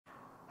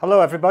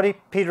Hello everybody,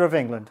 Peter of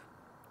England.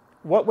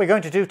 What we're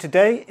going to do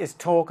today is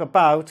talk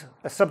about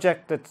a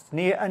subject that's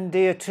near and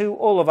dear to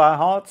all of our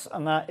hearts,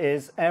 and that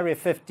is Area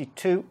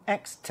 52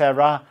 ex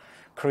Terra,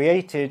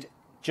 created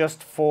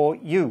just for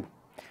you.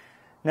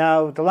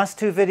 Now, the last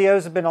two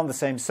videos have been on the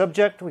same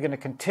subject. We're going to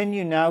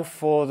continue now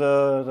for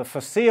the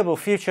foreseeable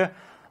future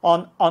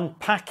on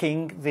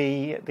unpacking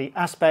the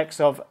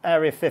aspects of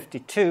Area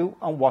 52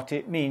 and what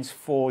it means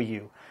for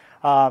you.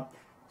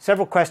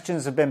 Several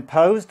questions have been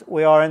posed.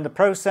 We are in the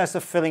process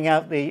of filling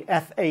out the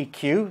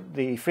FAQ,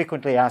 the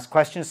frequently asked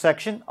questions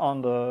section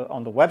on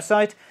the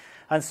website.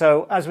 And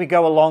so as we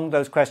go along,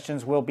 those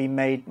questions will be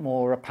made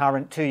more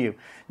apparent to you.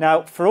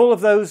 Now, for all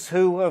of those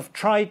who have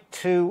tried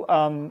to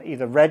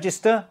either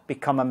register,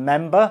 become a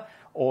member,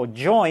 or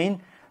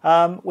join,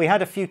 we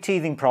had a few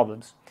teething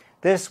problems.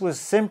 This was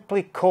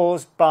simply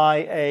caused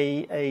by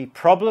a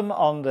problem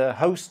on the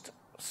host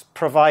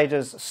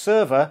provider's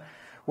server,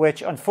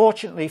 which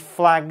unfortunately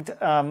flagged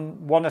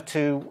one or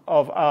two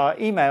of our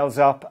emails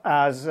up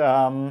as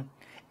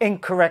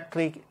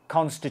incorrectly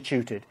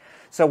constituted.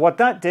 So what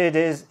that did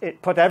is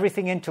it put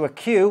everything into a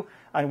queue,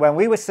 and when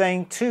we were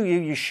saying to you,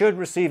 you should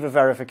receive a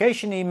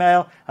verification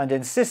email and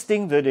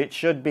insisting that it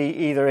should be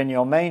either in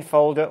your main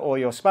folder or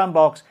your spam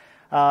box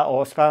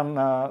or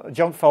spam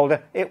junk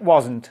folder, it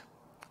wasn't.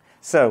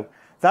 So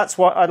that's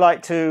what I'd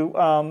like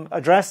to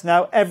address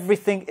now.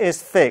 Everything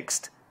is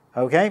fixed,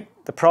 okay?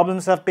 The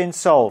problems have been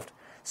solved.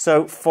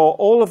 So for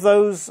all of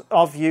those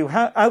of you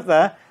out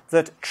there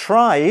that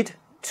tried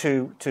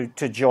to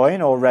join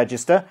or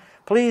register,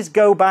 please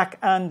go back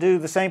and do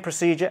the same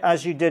procedure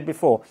as you did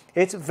before.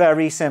 It's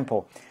very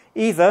simple.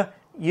 Either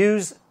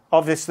use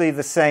obviously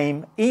the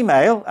same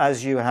email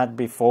as you had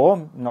before.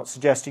 I'm not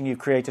suggesting you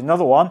create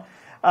another one.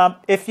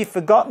 If you've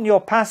forgotten your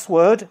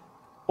password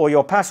or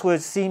your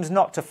password seems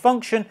not to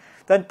function,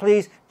 then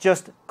please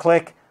just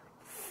click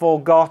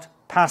forgot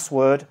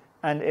password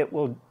and it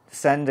will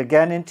send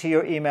again into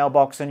your email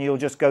box and you'll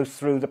just go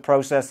through the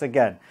process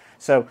again.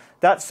 So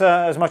that's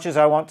as much as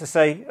I want to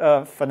say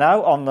for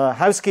now on the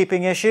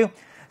housekeeping issue.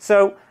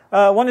 So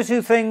one or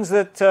two things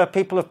that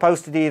people have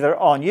posted either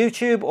on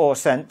YouTube or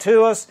sent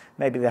to us.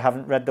 Maybe they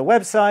haven't read the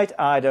website,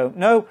 I don't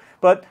know.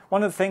 But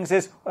one of the things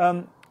is,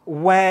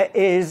 where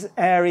is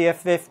Area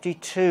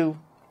 52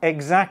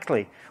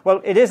 exactly? Well,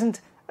 it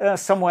isn't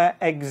somewhere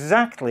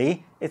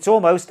exactly, it's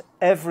almost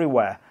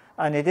everywhere.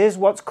 And it is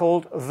what's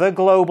called the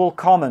Global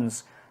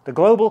Commons. The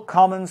Global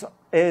Commons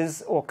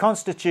is or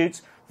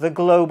constitutes the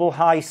global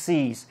high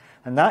seas,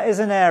 and that is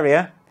an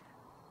area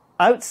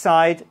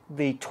outside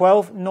the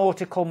 12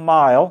 nautical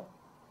mile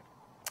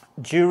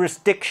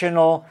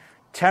jurisdictional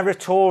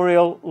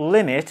territorial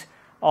limit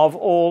of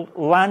all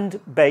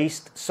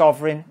land-based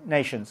sovereign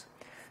nations.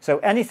 So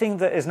anything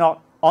that is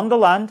not on the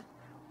land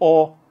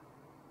or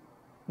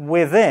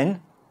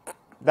within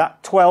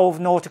that 12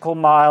 nautical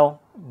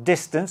mile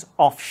distance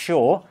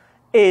offshore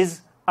is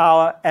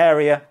our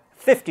Area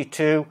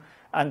 52,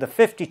 and the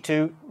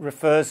 52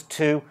 refers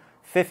to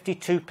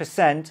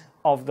 52%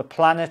 of the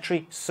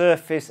planetary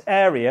surface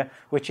area,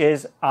 which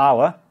is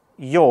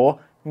your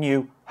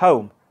new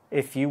home,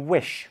 if you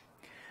wish.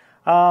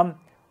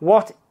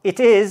 What it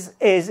is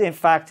in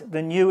fact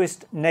the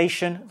newest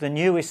nation, the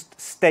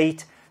newest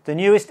state, the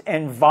newest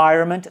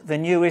environment, the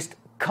newest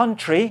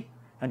country,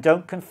 and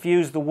don't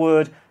confuse the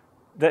word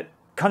that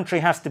country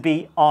has to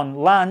be on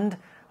land.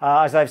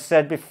 As I've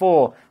said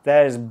before,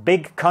 there's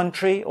big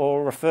country,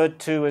 or referred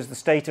to as the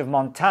state of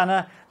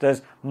Montana.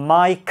 There's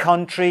my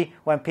country,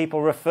 when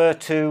people refer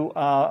to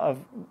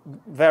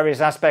various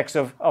aspects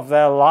of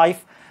their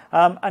life.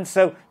 And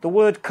so the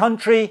word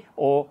country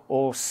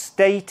or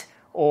state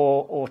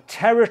or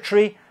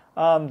territory,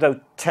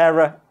 though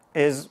terra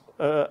is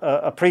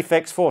a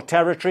prefix for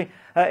territory,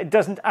 it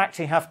doesn't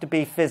actually have to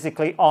be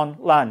physically on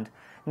land.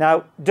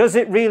 Now, does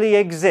it really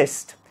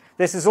exist?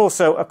 This is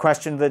also a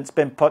question that's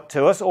been put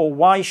to us, or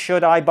why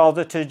should I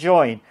bother to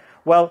join?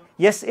 Well,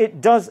 yes,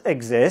 it does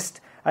exist,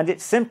 and it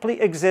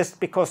simply exists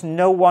because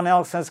no one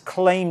else has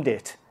claimed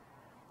it.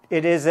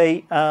 It is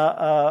a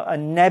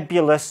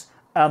nebulous,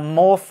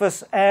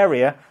 amorphous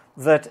area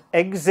that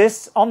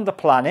exists on the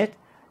planet.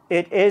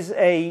 It is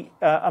a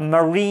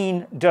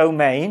marine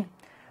domain,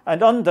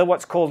 and under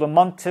what's called the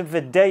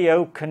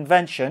Montevideo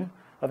Convention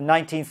of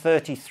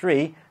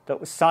 1933 that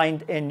was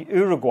signed in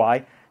Uruguay,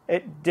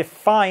 it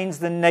defines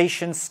the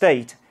nation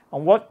state.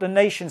 And what the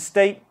nation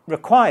state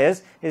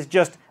requires is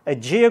just a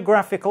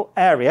geographical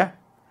area,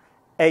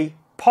 a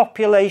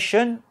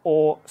population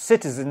or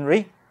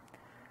citizenry.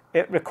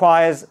 It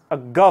requires a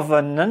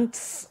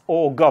governance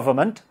or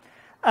government,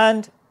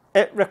 and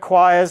it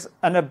requires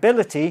an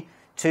ability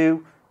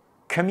to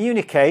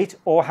communicate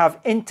or have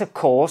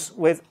intercourse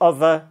with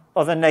other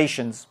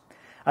nations.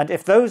 And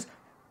if those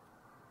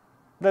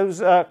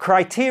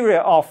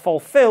criteria are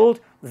fulfilled,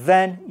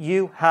 then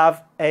you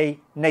have a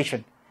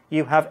nation,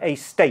 you have a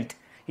state,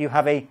 you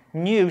have a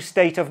new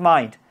state of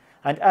mind.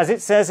 And as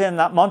it says in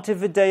that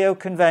Montevideo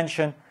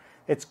Convention,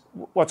 it's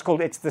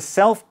the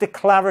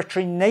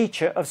self-declaratory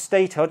nature of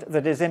statehood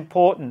that is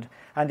important,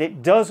 and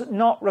it does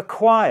not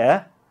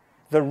require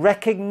the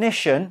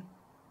recognition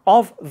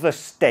of the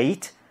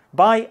state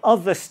by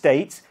other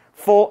states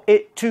for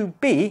it to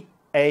be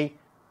a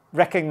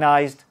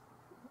recognized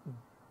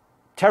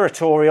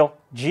territorial,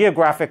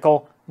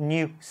 geographical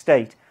new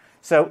state.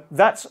 So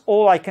that's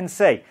all I can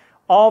say.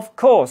 Of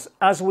course,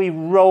 as we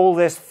roll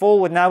this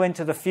forward now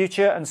into the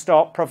future and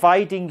start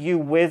providing you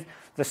with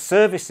the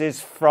services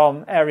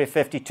from Area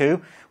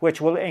 52, which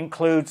will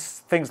include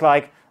things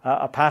like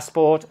a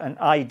passport, an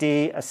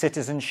ID, a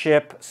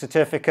citizenship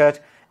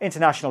certificate,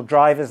 international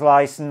driver's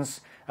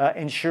license,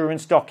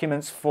 insurance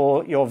documents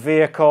for your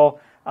vehicle,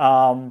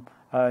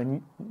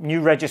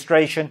 new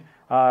registration,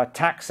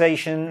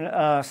 taxation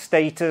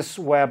status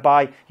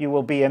whereby you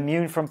will be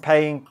immune from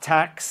paying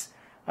tax,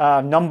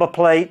 number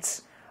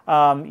plates.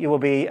 You will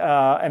be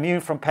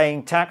immune from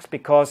paying tax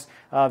because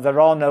there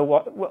are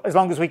no, as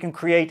long as we can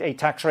create a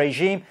tax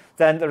regime,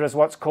 then there is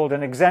what's called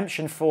an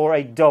exemption for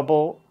a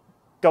double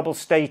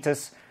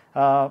status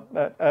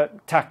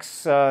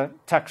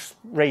tax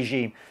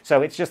regime.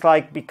 So it's just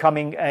like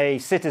becoming a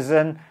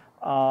citizen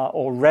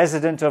or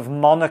resident of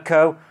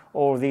Monaco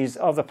or these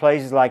other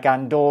places like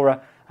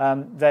Andorra.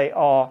 They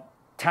are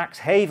tax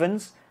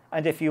havens,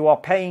 and if you are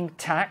paying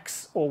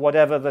tax or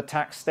whatever the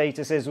tax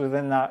status is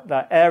within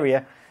that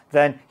area,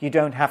 then you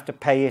don't have to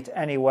pay it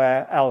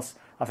anywhere else.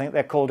 I think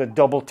they're called a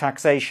double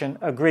taxation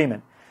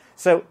agreement.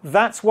 So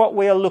that's what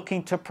we are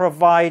looking to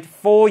provide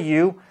for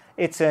you.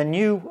 It's a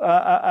new,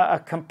 a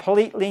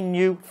completely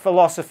new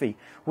philosophy.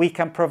 We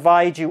can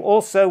provide you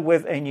also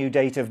with a new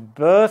date of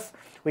birth.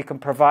 We can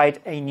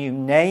provide a new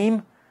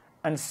name.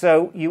 And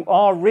so you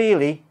are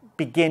really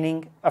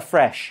beginning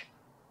afresh.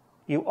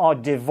 You are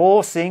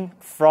divorcing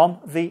from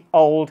the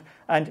old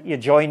and you're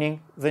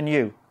joining the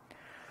new.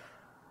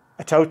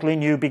 A totally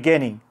new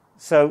beginning.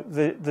 So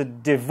the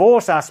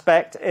divorce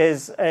aspect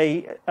is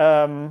a,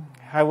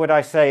 how would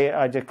I say,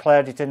 I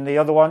declared it in the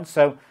other one.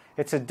 So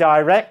it's a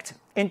direct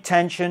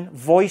intention,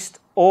 voiced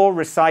or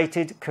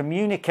recited,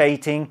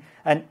 communicating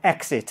an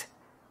exit.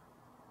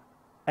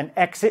 An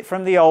exit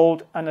from the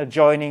old and a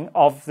joining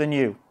of the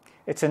new.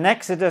 It's an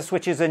exodus,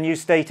 which is a new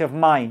state of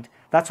mind.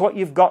 That's what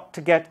you've got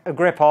to get a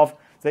grip of,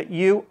 that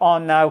you are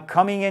now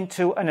coming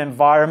into an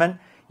environment.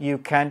 You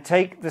can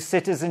take the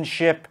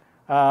citizenship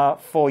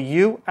for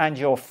you and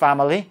your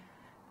family.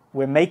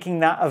 We're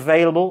making that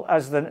available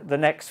as the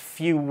next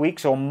few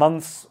weeks or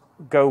months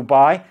go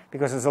by,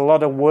 because there's a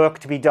lot of work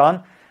to be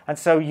done. And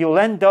so you'll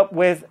end up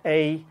with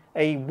a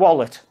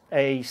wallet,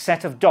 a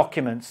set of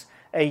documents,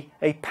 a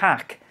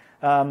pack,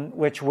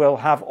 which will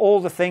have all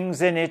the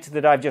things in it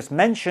that I've just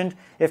mentioned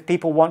if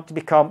people want to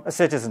become a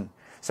citizen.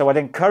 So I'd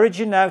encourage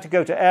you now to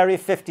go to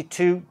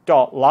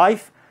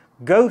area52.life,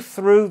 go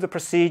through the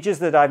procedures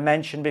that I've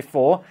mentioned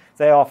before.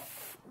 They are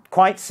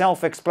quite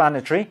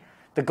self-explanatory.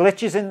 The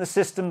glitches in the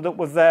system that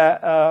were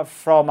there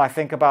from, I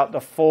think, about the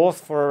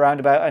 4th for around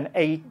about an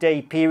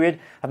 8-day period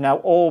have now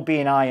all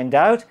been ironed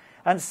out.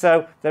 And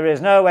so there is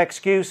no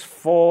excuse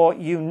for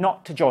you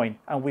not to join.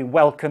 And we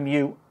welcome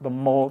you, the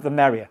more the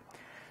merrier.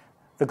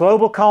 The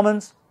Global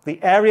Commons,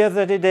 the area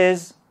that it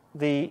is,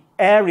 the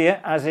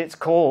area as it's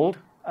called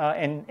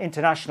in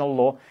international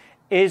law,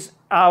 is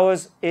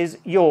ours, is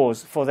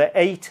yours. For the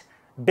 8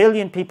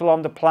 billion people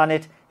on the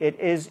planet, it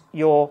is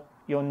your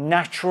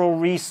natural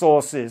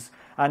resources.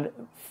 And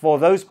for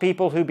those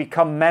people who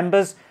become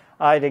members,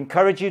 I'd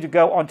encourage you to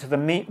go onto the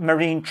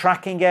marine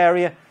tracking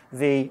area,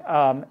 the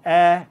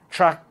air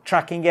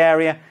tracking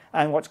area,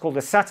 and what's called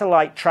the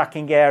satellite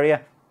tracking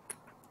area,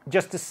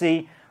 just to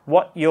see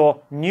what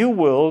your new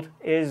world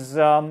is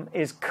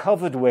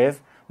covered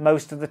with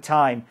most of the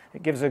time.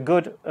 It gives a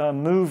good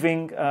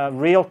moving,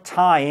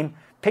 real-time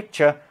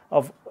picture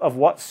of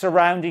what's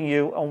surrounding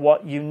you and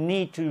what you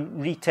need to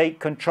retake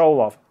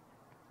control of.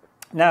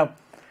 Now,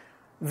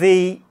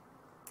 the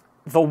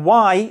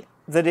why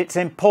that it's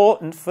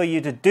important for you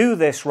to do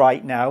this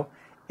right now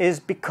is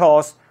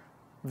because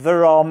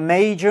there are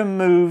major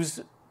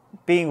moves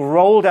being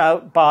rolled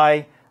out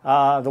by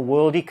the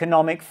World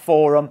Economic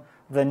Forum,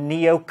 the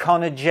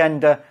neocon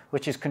agenda,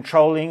 which is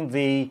controlling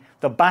the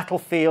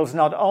battlefields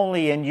not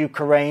only in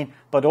Ukraine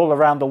but all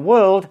around the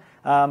world,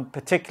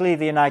 particularly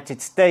the United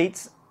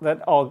States,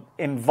 that are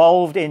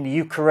involved in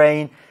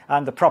Ukraine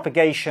and the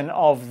propagation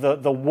of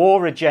the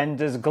war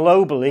agendas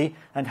globally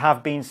and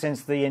have been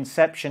since the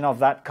inception of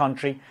that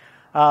country.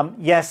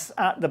 Yes,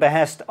 at the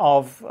behest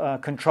of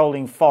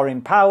controlling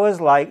foreign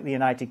powers like the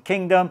United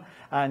Kingdom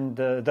and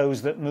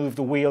those that move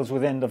the wheels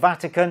within the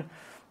Vatican.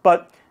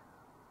 But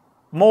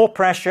more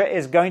pressure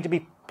is going to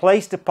be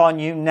placed upon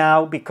you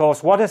now,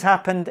 because what has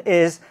happened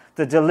is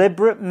the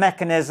deliberate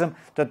mechanism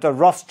that the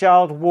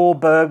Rothschild,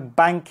 Warburg,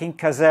 banking,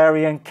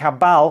 Khazarian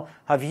cabal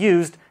have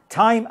used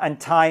time and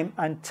time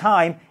and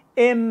time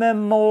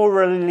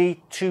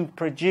immemorially to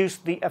produce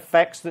the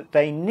effects that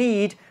they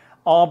need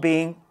are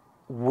being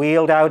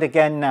wheeled out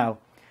again now.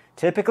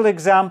 Typical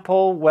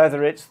example,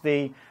 whether it's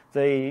the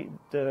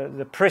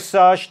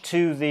presage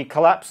to the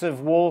collapse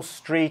of Wall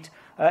Street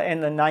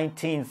in the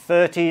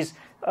 1930s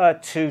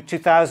to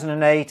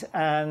 2008,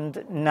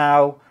 and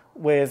now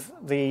with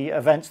the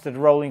events that are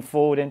rolling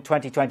forward in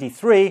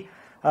 2023,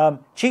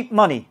 cheap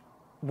money,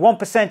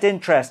 1%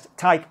 interest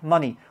type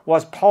money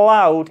was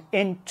ploughed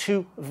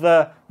into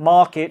the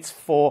markets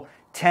for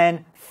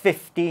 10,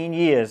 15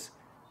 years.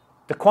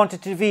 The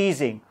quantitative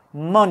easing,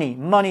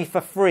 money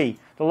for free,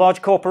 the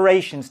large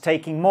corporations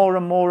taking more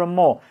and more and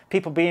more,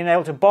 people being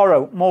able to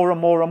borrow more and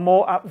more and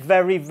more at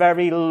very,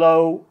 very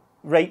low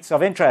rates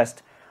of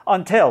interest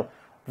until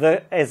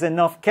there is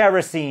enough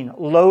kerosene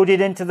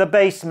loaded into the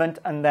basement,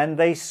 and then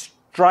they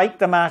strike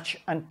the match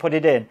and put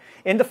it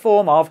in the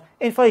form of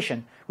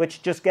inflation,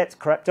 which just gets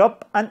crept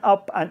up and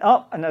up and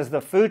up. And as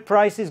the food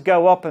prices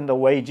go up and the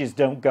wages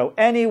don't go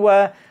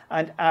anywhere,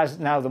 and as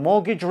now the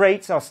mortgage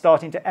rates are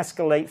starting to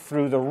escalate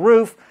through the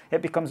roof,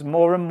 it becomes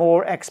more and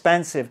more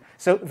expensive.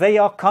 So they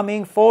are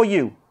coming for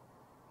you.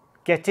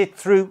 Get it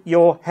through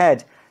your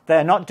head.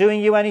 They're not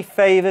doing you any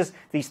favors.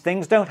 These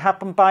things don't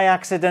happen by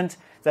accident.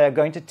 They're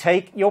going to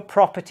take your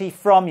property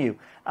from you.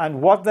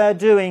 And what they're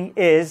doing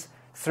is,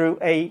 through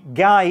a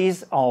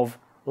guise of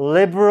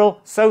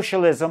liberal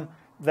socialism,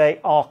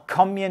 they are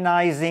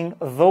communizing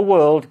the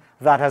world.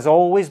 That has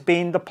always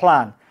been the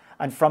plan.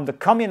 And from the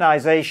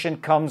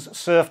communization comes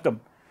serfdom.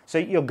 So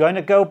you're going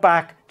to go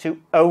back to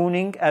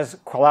owning, as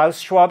Klaus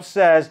Schwab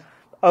says,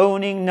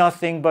 owning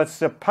nothing but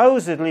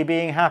supposedly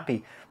being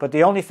happy. But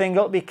the only thing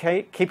that'll be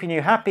keeping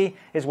you happy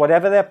is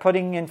whatever they're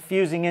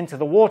infusing into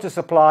the water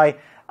supply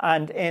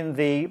and in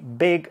the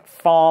big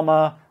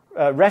pharma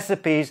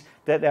recipes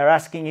that they're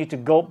asking you to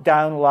gulp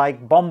down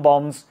like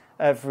bonbons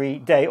every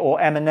day,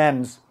 or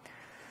M&Ms.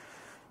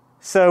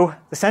 So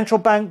the central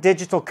bank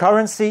digital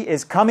currency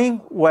is coming.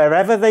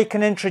 Wherever they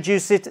can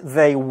introduce it,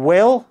 they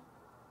will.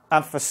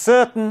 And for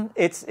certain,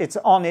 it's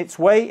on its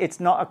way. It's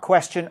not a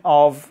question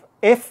of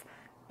if,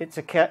 it's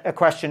a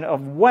question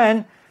of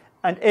when.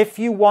 And if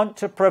you want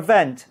to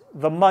prevent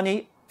the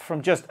money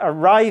from just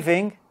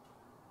arriving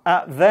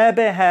at their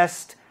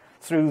behest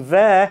through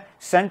their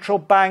central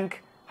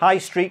bank high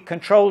street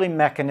controlling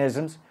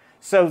mechanisms,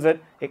 so that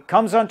it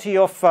comes onto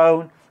your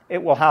phone,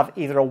 it will have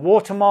either a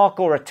watermark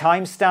or a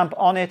timestamp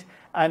on it,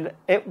 and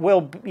it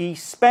will be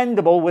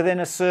spendable within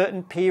a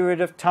certain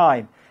period of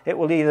time. It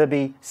will either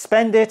be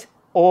spend it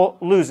or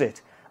lose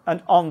it.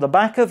 And on the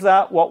back of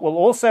that, what will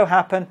also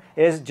happen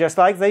is, just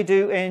like they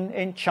do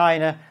in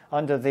China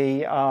under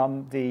the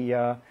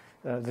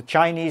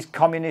Chinese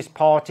Communist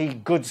Party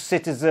good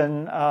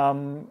citizen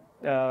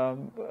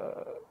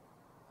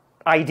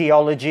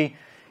ideology,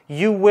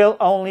 you will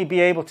only be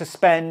able to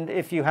spend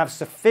if you have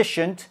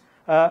sufficient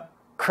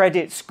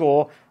credit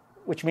score,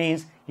 which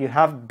means you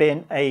have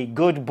been a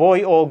good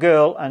boy or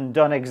girl and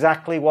done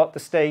exactly what the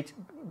state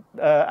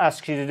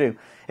asks you to do.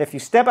 If you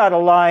step out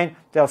of line,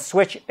 they'll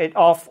switch it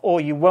off,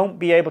 or you won't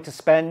be able to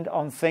spend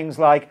on things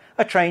like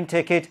a train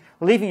ticket,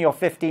 leaving your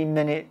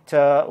 15-minute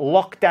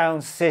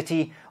lockdown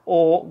city,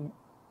 or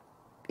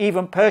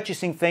even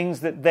purchasing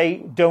things that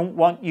they don't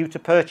want you to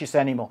purchase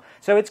anymore.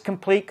 So it's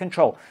complete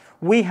control.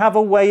 We have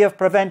a way of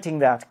preventing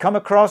that. Come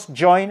across,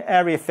 join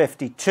Area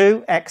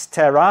 52,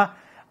 Terra,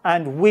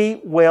 and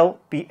we will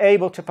be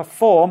able to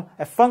perform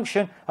a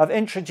function of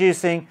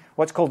introducing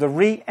what's called a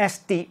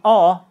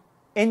re-SDR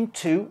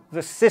into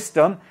the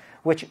system,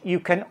 which you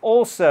can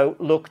also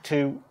look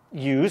to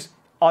use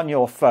on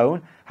your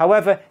phone.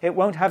 However, it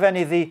won't have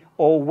any of the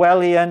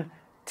Orwellian,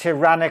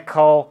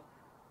 tyrannical,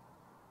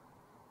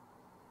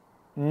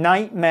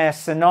 nightmare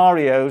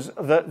scenarios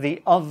that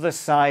the other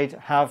side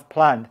have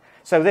planned.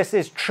 So this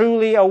is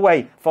truly a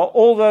way for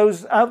all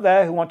those out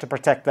there who want to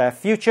protect their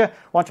future,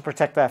 want to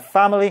protect their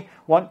family,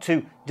 want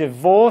to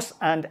divorce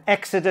and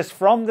exodus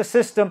from the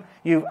system.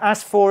 You've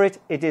asked for it.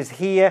 It is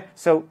here.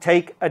 So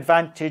take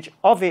advantage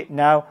of it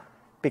now,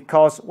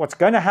 because what's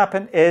going to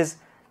happen is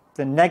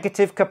the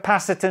negative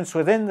capacitance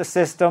within the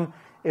system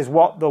is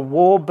what the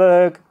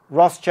Warburg,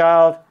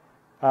 Rothschild,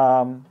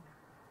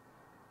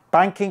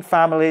 banking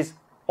families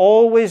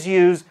always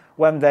use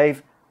when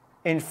they've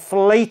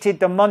inflated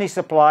the money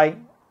supply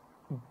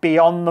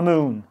beyond the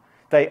moon.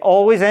 They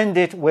always end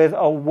it with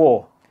a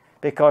war,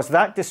 because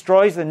that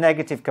destroys the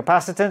negative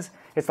capacitance.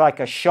 It's like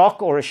a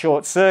shock or a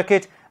short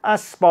circuit,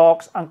 as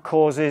sparks, and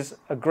causes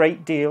a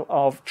great deal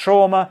of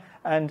trauma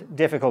and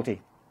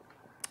difficulty.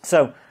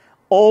 So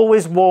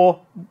always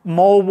war,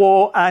 more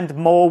war, and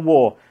more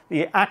war.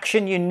 The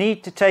action you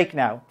need to take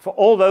now, for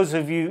all those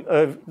of you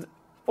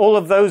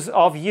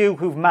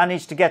who've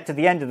managed to get to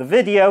the end of the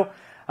video,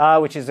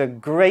 which is a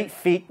great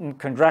feat, and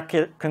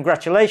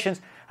congratulations.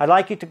 I'd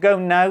like you to go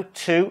now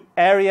to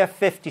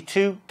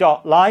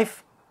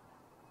area52.life,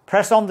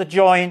 press on the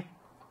join,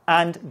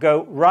 and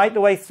go right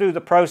the way through the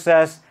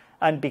process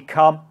and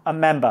become a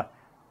member.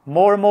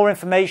 More and more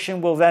information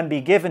will then be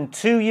given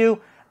to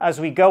you as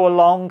we go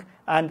along,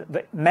 and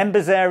the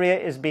members area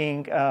is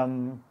being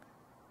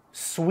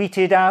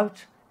sweeted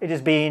out. It is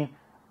being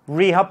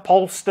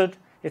reupholstered.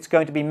 It's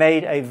going to be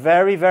made a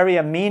very, very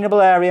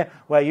amenable area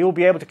where you'll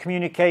be able to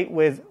communicate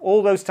with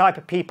all those type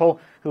of people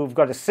who've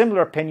got a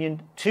similar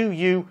opinion to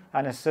you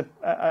and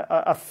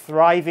a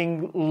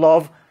thriving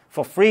love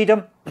for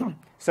freedom.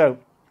 So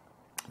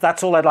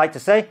that's all I'd like to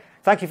say.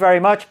 Thank you very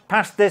much.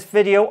 Pass this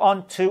video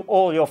on to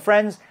all your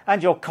friends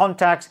and your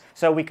contacts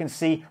so we can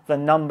see the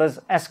numbers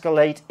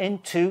escalate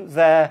into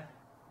their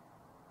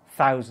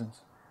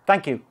thousands.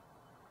 Thank you.